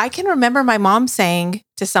something. I can remember my mom saying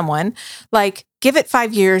to someone, like, give it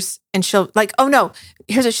 5 years and she'll like, oh no,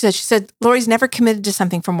 here's what she said. She said, Lori's never committed to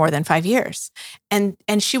something for more than 5 years. And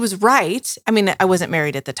she was right. I mean, I wasn't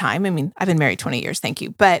married at the time. I mean, I've been married 20 years. Thank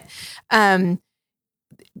you. But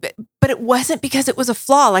it wasn't because it was a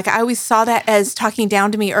flaw. Like I always saw that as talking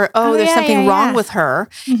down to me or, there's something wrong with her.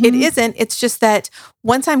 It isn't. It's just that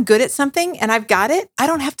once I'm good at something and I've got it, I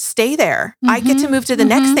don't have to stay there. I get to move to the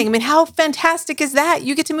next thing. I mean, how fantastic is that?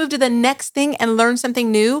 You get to move to the next thing and learn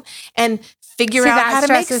something new and figure out how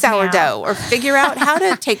to make sourdough or figure out how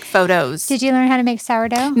to take photos. Did you learn how to make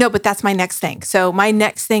sourdough? No, but that's my next thing. So my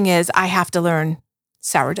next thing is I have to learn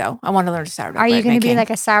sourdough. I want to learn sourdough. Are you going to be like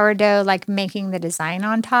a sourdough, like making the design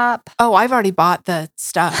on top? Oh, I've already bought the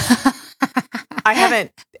stuff. I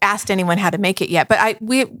haven't asked anyone how to make it yet, but I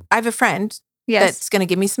have a friend that's going to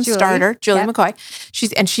give me some starter, Julie McCoy.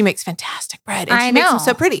 She makes fantastic bread and she makes them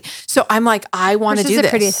so pretty. So I'm like, I want to do this. This is the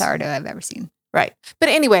prettiest sourdough I've ever seen. Right. But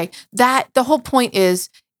anyway, the whole point is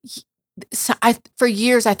for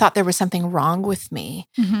years, I thought there was something wrong with me.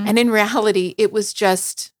 And in reality, it was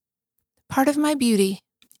just part of my beauty.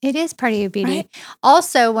 It is part of your beauty. Right?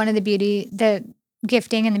 Also, one of the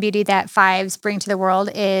gifting and the beauty that 5s bring to the world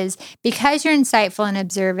is because you're insightful and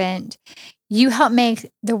observant, you help make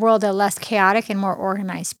the world a less chaotic and more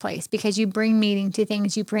organized place because you bring meaning to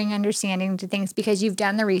things, you bring understanding to things because you've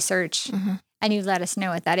done the research and you've let us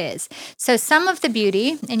know what that is. So some of the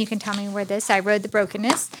beauty, and you can tell me where I wrote the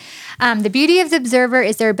brokenness. The beauty of the observer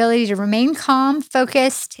is their ability to remain calm,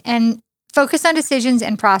 focused on decisions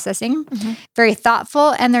and processing, very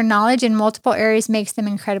thoughtful, and their knowledge in multiple areas makes them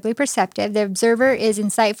incredibly perceptive. The observer is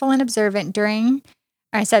insightful and observant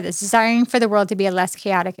desiring for the world to be a less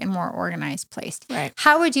chaotic and more organized place. Right.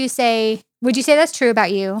 How would you say that's true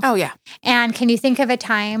about you? Oh, yeah. And can you think of a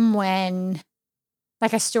time when,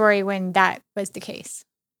 like a story when that was the case?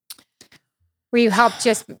 Where you helped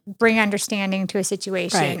just bring understanding to a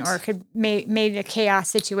situation or could made a chaos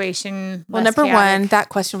situation less number chaotic. One, that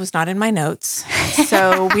question was not in my notes.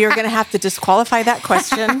 So we are going to have to disqualify that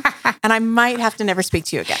question. And I might have to never speak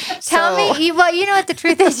to you again. Tell me, you know what the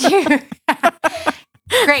truth is here.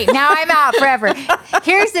 Great. Now I'm out forever.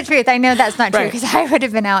 Here's the truth. I know that's not true because I would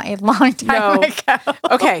have been out a long time ago.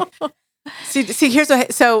 Okay. See, here's what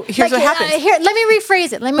happens. Let me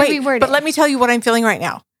rephrase it. Let me reword it. But let me tell you what I'm feeling right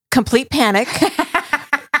now. complete panic.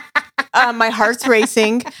 My heart's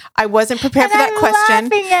racing. I wasn't prepared for that question.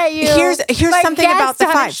 Laughing at you. Here's something about the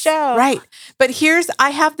 5s. Right. But I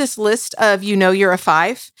have this list of you're a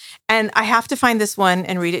 5, and I have to find this one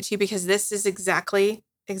and read it to you because this is exactly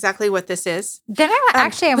what this is. Then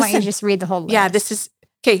I want you to just read the whole list. Yeah, this is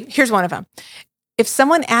okay. Here's one of them. If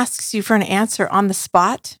someone asks you for an answer on the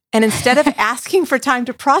spot, and instead of asking for time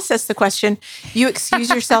to process the question, you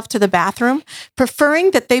excuse yourself to the bathroom,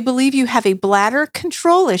 preferring that they believe you have a bladder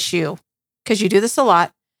control issue, because you do this a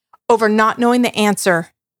lot, over not knowing the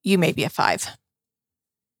answer, you may be a 5.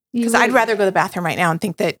 Because I'd rather go to the bathroom right now and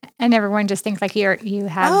think that... And everyone just thinks like you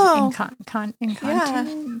have incontinence. Yeah.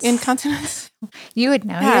 Incontinence. You would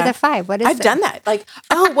know. Yeah. You're the 5. What is I've done that. Like,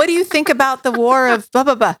 what do you think about the war of blah,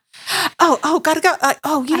 blah, blah? Gotta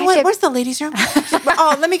go. You know what? Where's the ladies' room?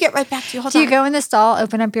 Let me get right back to you. Hold on. Do you go in the stall,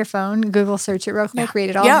 open up your phone, Google search it real quick, read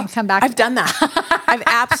it all, and then come back? I've done that. I've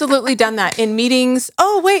absolutely done that. In meetings.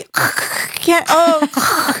 Oh, wait. Can't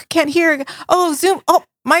hear. Oh, Zoom. Oh,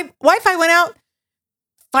 my Wi-Fi went out.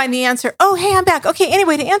 Find the answer. Oh, hey, I'm back. Okay,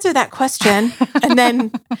 anyway, to answer that question. And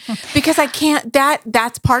then, because I can't,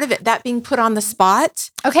 that's part of it. That being put on the spot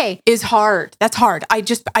is hard. That's hard. I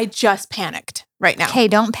just panicked right now. Okay,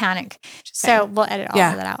 don't panic. So we'll edit all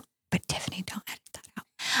of that out. But Tiffany, don't edit that out.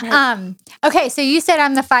 Right. Okay, so you said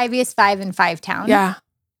I'm the fiviest 5 in 5 town. Yeah.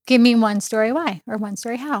 Give me one story why or one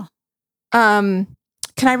story how. Can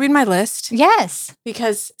I read my list? Yes.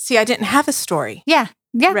 Because, I didn't have a story. Yeah.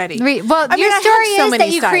 Yeah. Ready. Well, your story is that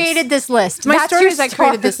you created this list. My story is I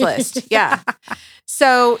created this list. Yeah.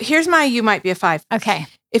 So here's my you might be a 5. Okay.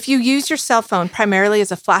 If you use your cell phone primarily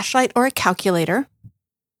as a flashlight or a calculator,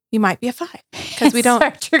 you might be a 5. Because we don't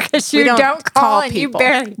call and people. You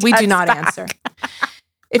barely we do not answer.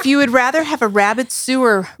 If you would rather have a rabid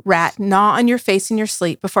sewer rat gnaw on your face in your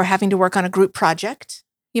sleep before having to work on a group project,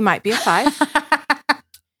 you might be a 5.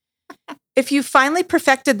 If you finally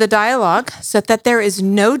perfected the dialogue so that there is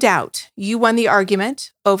no doubt you won the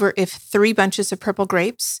argument over if 3 bunches of purple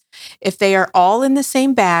grapes, if they are all in the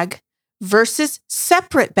same bag versus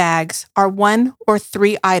separate bags are 1 or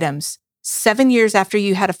 3 items, 7 years after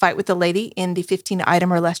you had a fight with the lady in the 15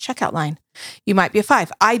 item or less checkout line, you might be a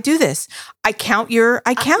 5. I do this. I count.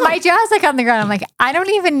 My jaw's like on the ground. I'm like, I don't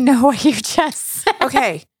even know what you just said.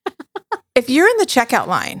 Okay. If you're in the checkout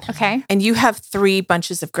line and you have 3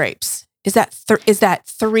 bunches of grapes, is that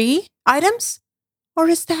 3 items or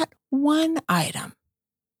is that 1 item?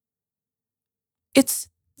 It's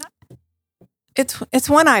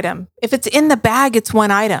 1 item. If it's in the bag, it's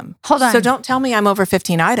 1 item. Hold on. So don't tell me I'm over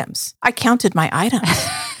 15 items. I counted my items.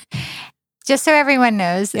 Just so everyone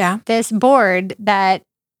knows, this board that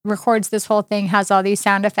records this whole thing has all these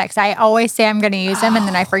sound effects. I always say I'm going to use them and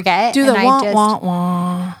then I forget. Do the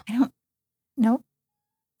wah. I don't.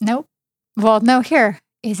 Nope. Well, no, here.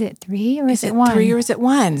 Is it 3 or is it 1? 3 or is it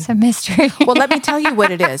 1? It's a mystery. Well, let me tell you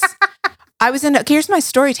what it is. Here's my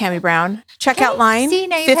story, Tammy Brown. Checkout line,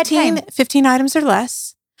 15 items or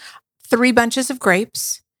less, 3 bunches of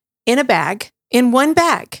grapes in one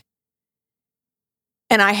bag.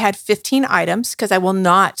 And I had 15 items because I will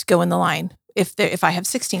not go in the line if I have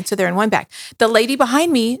 16. So they're in one bag. The lady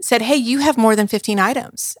behind me said, hey, you have more than 15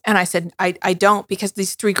 items. And I said, I don't, because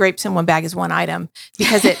these 3 grapes in one bag is 1 item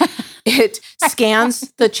because it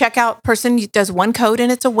scans the checkout person, does 1 code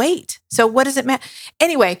and it's a weight. So what does it matter?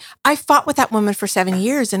 Anyway, I fought with that woman for 7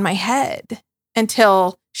 years in my head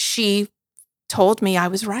until she told me I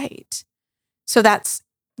was right. So there's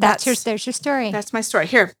your story. That's my story.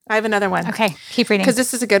 Here, I have another one. Okay, keep reading. Because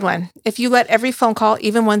this is a good one. If you let every phone call,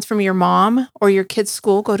 even ones from your mom or your kid's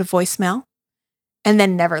school, go to voicemail and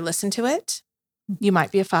then never listen to it, you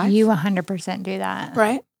might be a 5. You 100% do that.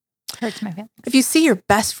 Right? Hurts my feelings. If you see your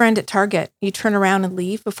best friend at Target, you turn around and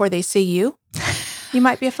leave before they see you, you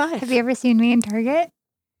might be a 5. Have you ever seen me in Target?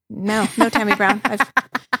 No, Tammy Brown. I've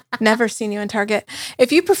never seen you in Target.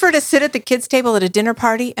 If you prefer to sit at the kids' table at a dinner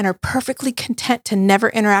party and are perfectly content to never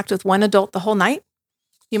interact with one adult the whole night,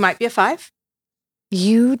 you might be a 5.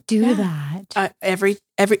 You do that.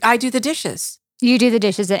 I do the dishes. You do the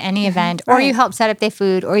dishes at any event, or you help set up their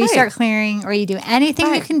food, or you start clearing, or you do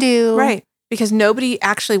anything you can do. Right. Because nobody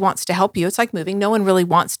actually wants to help you. It's like moving. No one really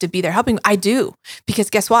wants to be there helping. I do. Because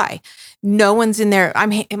guess why? No one's in there.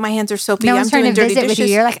 My hands are soapy. No one's I'm doing trying to dirty visit dishes. with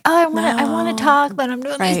you. You're like, I want to talk, but I'm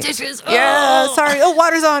doing these dishes. Oh. Yeah, sorry. Oh,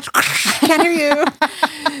 water's on. Can't hear you.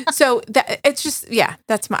 So it's just, I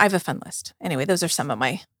have a fun list. Anyway, those are some of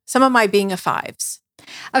my being a 5s.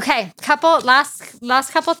 Okay,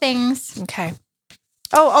 last couple things. Okay.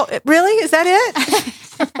 Oh, really? Is that it?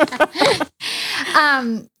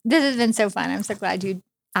 This has been so fun. I'm so glad you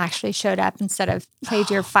actually showed up instead of played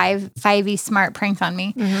your fivey smart prank on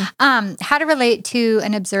me. How to relate to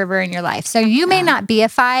an observer in your life. So you may not be a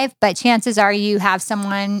 5, but chances are you have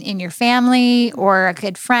someone in your family or a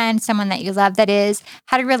good friend, someone that you love that is.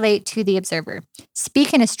 How to relate to the observer.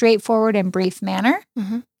 Speak in a straightforward and brief manner.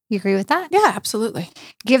 You agree with that? Yeah, absolutely.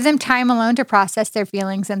 Give them time alone to process their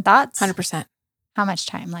feelings and thoughts. 100%. How much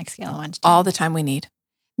time? Like scale of 1 to 10? All the time we need.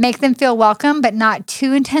 Make them feel welcome, but not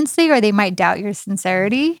too intensely, or they might doubt your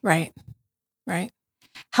sincerity. Right.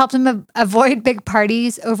 Help them avoid big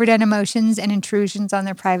parties, overdone emotions, and intrusions on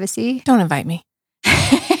their privacy. Don't invite me.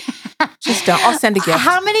 Just don't. I'll send a gift.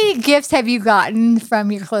 How many gifts have you gotten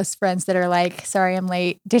from your close friends that are like, sorry, I'm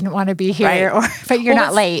late, didn't want to be here, but you're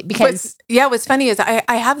not late because... What's funny is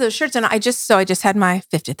I have those shirts, and I just had my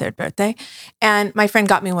 53rd birthday, and my friend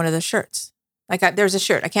got me one of those shirts. Like there's a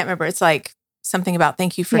shirt, I can't remember. It's like something about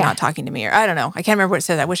thank you for not talking to me, or I don't know. I can't remember what it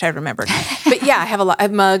says. I wish I had remembered. But yeah, I have a lot. I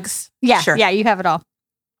have mugs. Yeah, you have it all.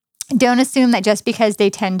 Don't assume that just because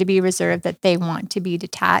they tend to be reserved that they want to be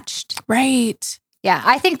detached. Right. Yeah,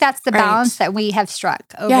 I think that's the balance that we have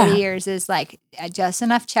struck over the years is like just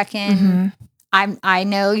enough check-in. I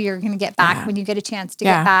know you're going to get back when you get a chance to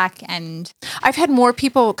get back. And I've had more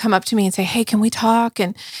people come up to me and say, hey, can we talk?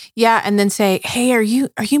 And then say, hey, are you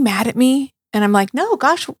mad at me? And I'm like, no,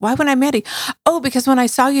 gosh, why would I mad at you? Oh, because when I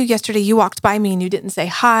saw you yesterday, you walked by me and you didn't say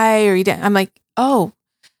hi, or you didn't. I'm like, oh,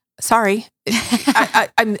 sorry.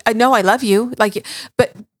 I know I love you. Like,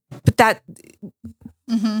 but that,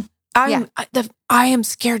 I am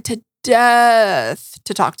scared to death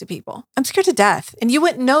to talk to people. I'm scared to death. And you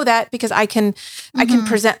wouldn't know that because I can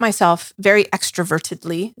present myself very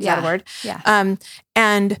extrovertedly. Is that a word? Yeah.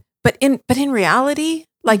 But in reality,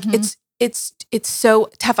 like it's so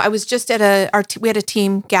tough. I was just at we had a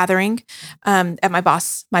team gathering at my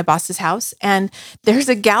boss's house, and there's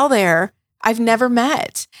a gal there I've never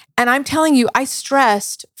met. And I'm telling you, I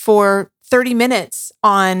stressed for 30 minutes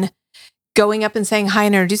on going up and saying hi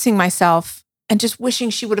and introducing myself and just wishing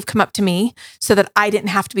she would have come up to me so that I didn't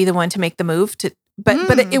have to be the one to make the move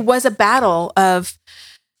but it was a battle of,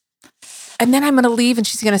 and then I'm going to leave and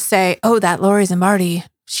she's going to say, oh, that Lori Zimbardi,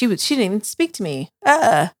 she didn't even speak to me.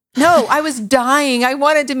 No, I was dying. I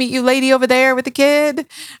wanted to meet you lady over there with the kid.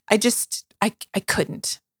 I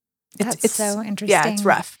couldn't. It's so interesting. Yeah, it's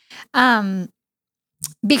rough.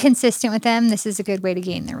 Be consistent with them. This is a good way to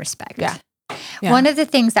gain their respect. Yeah. One of the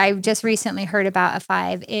things I just recently heard about a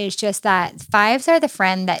 5 is just that 5s are the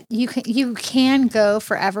friend that you can go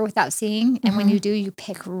forever without seeing. And when you do, you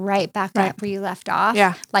pick right back up where you left off.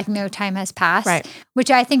 Yeah. Like no time has passed. Right. Which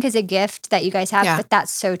I think is a gift that you guys have, but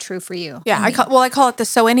that's so true for you. Yeah. I call it the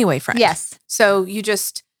so anyway friend. Yes. So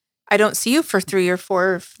I don't see you for 3 or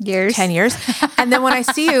 4 years, 10 years. And then when I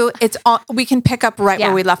see you, we can pick up right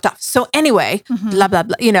where we left off. So anyway, blah, blah,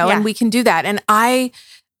 blah, and we can do that. And I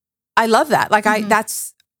love that. Like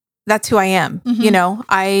that's who I am.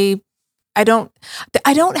 I don't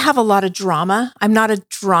have a lot of drama. I'm not a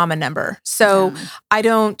drama number. So I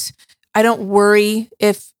don't worry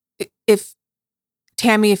if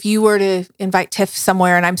Tammy, if you were to invite Tiff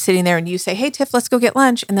somewhere and I'm sitting there and you say, hey, Tiff, let's go get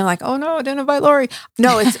lunch. And they're like, oh no, don't invite Lori.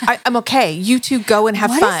 No, I'm okay. You two go and have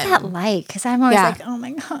fun. What is that like? Because I'm always like, oh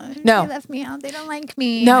my God, they left me out. They don't like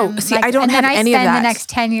me. No, see, I don't have any of that. And then I spend the next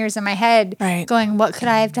 10 years in my head going, what could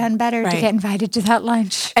I have done better to get invited to that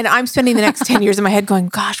lunch? And I'm spending the next 10 years in my head going,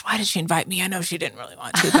 gosh, why did she invite me? I know she didn't really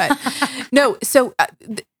want to, but no. So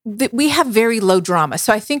we have very low drama.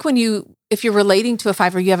 So I think if you're relating to a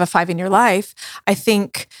 5 or you have a 5 in your life, I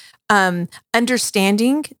think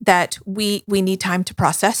understanding that we need time to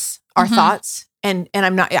process our thoughts, and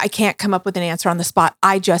I can't come up with an answer on the spot.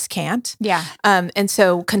 I just can't. Yeah. And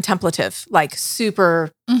so contemplative, like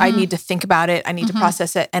super, I need to think about it. I need to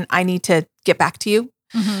process it, and I need to get back to you.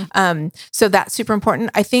 So that's super important.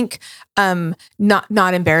 I think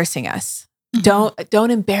not embarrassing us.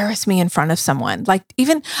 Don't embarrass me in front of someone. Like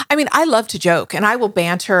I love to joke and I will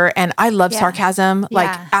banter and I love sarcasm.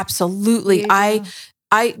 Like absolutely.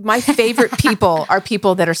 My favorite people are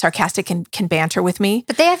people that are sarcastic and can banter with me.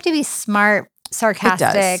 But they have to be smart,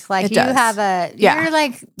 sarcastic. Like you have you're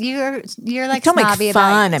like don't snobby make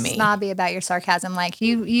fun of me. Snobby about your sarcasm. Like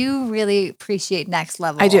you really appreciate next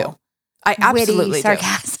level. I do. I absolutely do.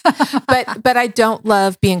 But I don't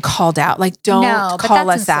love being called out. Like, don't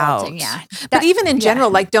call us out. Yeah. But even in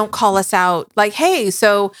general, like, don't call us out. Like, hey,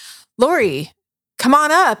 so Lori, come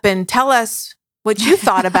on up and tell us what you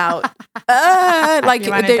thought about. Like,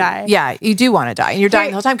 you want to die. Yeah, you do want to die, and you're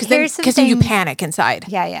dying the whole time because then you panic inside.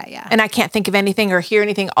 Yeah. And I can't think of anything or hear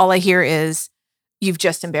anything. All I hear is, you've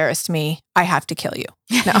just embarrassed me. I have to kill you.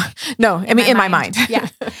 No. I mean, in my mind. Yeah.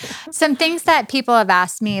 Some things that people have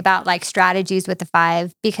asked me about, like strategies with the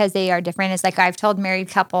 5, because they are different, is like I've told married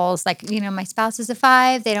couples, like, my spouse is a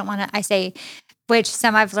 5. They don't want to, I say, which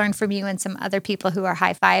some I've learned from you and some other people who are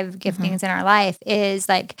high 5 giftings in our life, is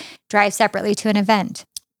like drive separately to an event.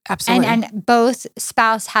 Absolutely. And both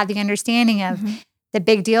spouse had the understanding of the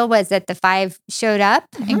big deal was that the 5 showed up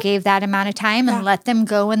and gave that amount of time and let them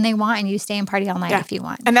go when they want, and you stay and party all night if you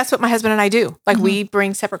want. And that's what my husband and I do. Like we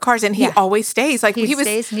bring separate cars, and he always stays. Like he was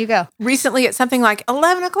stays and you go. Recently at something like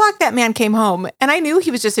 11 o'clock, that man came home, and I knew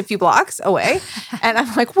he was just a few blocks away. And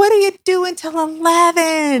I'm like, what are you doing till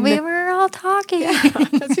 11? We were all talking. Yeah.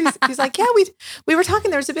 He's like, yeah, we were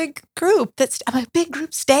talking. There was a big group. I'm like, big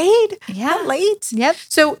group stayed that late. Yep.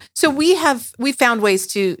 So we found ways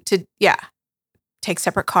to take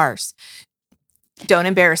separate cars. Don't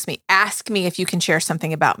embarrass me. Ask me if you can share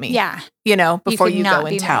something about me. Yeah. Before you go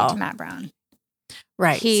and tell. To Matt Brown.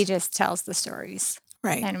 Right. He just tells the stories.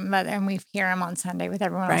 Right. And we hear him on Sunday with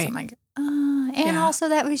everyone else. Right. I'm like, and also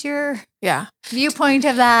that was your viewpoint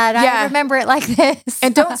of that. Yeah. I remember it like this.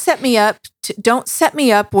 And don't set me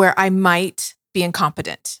up where I might be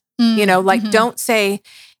incompetent. Don't say,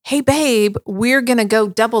 hey, babe, we're going to go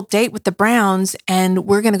double date with the Browns and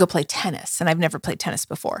we're going to go play tennis. And I've never played tennis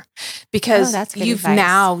before because you've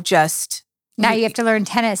now just... Now you have to learn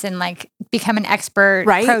tennis and like become an expert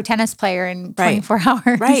pro tennis player in 24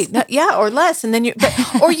 hours. Right. No, or less. And then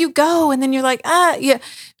or you go and then you're like, yeah.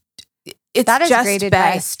 It's that is just great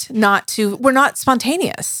best advice. We're not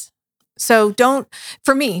spontaneous. So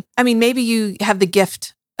for me, I mean, maybe you have the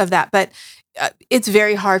gift of that, but it's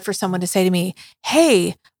very hard for someone to say to me,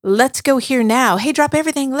 hey, let's go here now. Hey, drop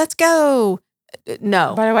everything. Let's go.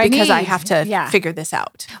 No, because I have to figure this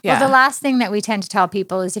out. Well, the last thing that we tend to tell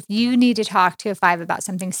people is if you need to talk to a 5 about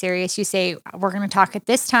something serious, you say, we're going to talk at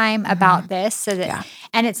this time about this so that,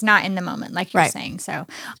 and it's not in the moment, like you're saying. So,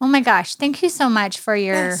 oh my gosh, thank you so much for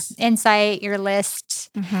your insight, your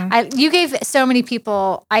list. You gave so many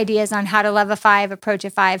people ideas on how to love a 5, approach a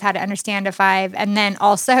 5, how to understand a 5. And then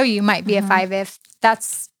also you might be a 5 if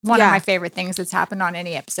that's one of my favorite things that's happened on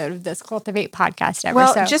any episode of this Cultivate podcast ever.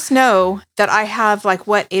 Well, just know that I have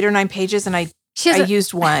 8 or 9 pages and I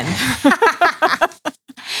used one.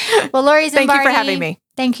 Well, Lori Zimbardi, thank you for having me.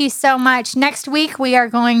 Thank you so much. Next week, we are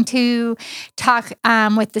going to talk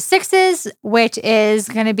with the 6s, which is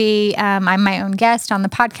going to be, I'm my own guest on the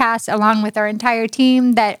podcast, along with our entire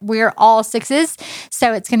team that we're all 6s.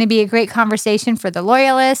 So it's going to be a great conversation for the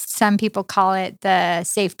loyalists. Some people call it the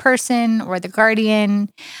safe person or the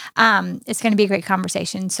guardian. It's going to be a great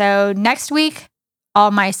conversation. So next week,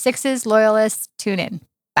 all my 6s loyalists, tune in.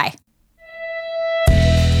 Bye.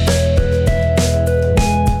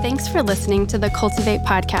 Thanks for listening to the Cultivate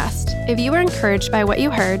podcast. If you were encouraged by what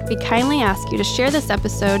you heard, we kindly ask you to share this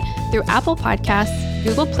episode through Apple Podcasts,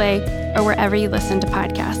 Google Play, or wherever you listen to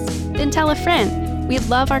podcasts. Then tell a friend. We'd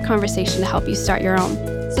love our conversation to help you start your own.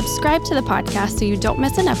 Subscribe to the podcast so you don't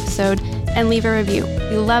miss an episode, and leave a review.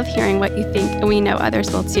 We love hearing what you think, and we know others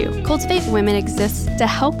will too. Cultivate Women exists to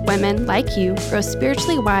help women like you grow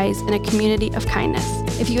spiritually wise in a community of kindness.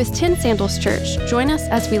 If you attend Sandals Church, join us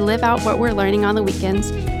as we live out what we're learning on the weekends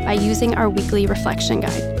by using our weekly reflection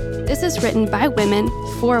guide. This is written by women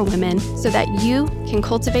for women so that you can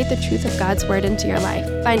cultivate the truth of God's word into your life.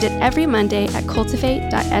 Find it every Monday at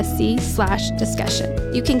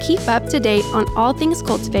cultivate.sc/discussion. You can keep up to date on all things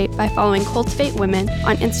Cultivate by following Cultivate Women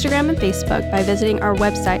on Instagram and Facebook by visiting our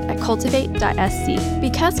website at cultivate.sc.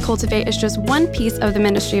 Because Cultivate is just one piece of the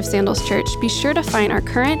ministry of Sandals Church, be sure to find our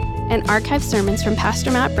current and archived sermons from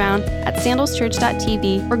Pastor Matt Brown at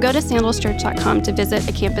sandalschurch.tv or go to sandalschurch.com to visit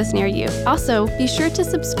a campus near you. Also, be sure to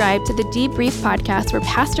subscribe to the Debrief podcast where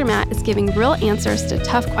Pastor Matt is giving real answers to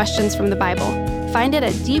tough questions from the Bible. Find it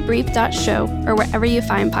at debrief.show or wherever you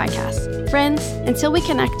find podcasts. Friends, until we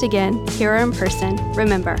connect again, here or in person,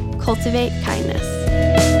 remember, cultivate kindness.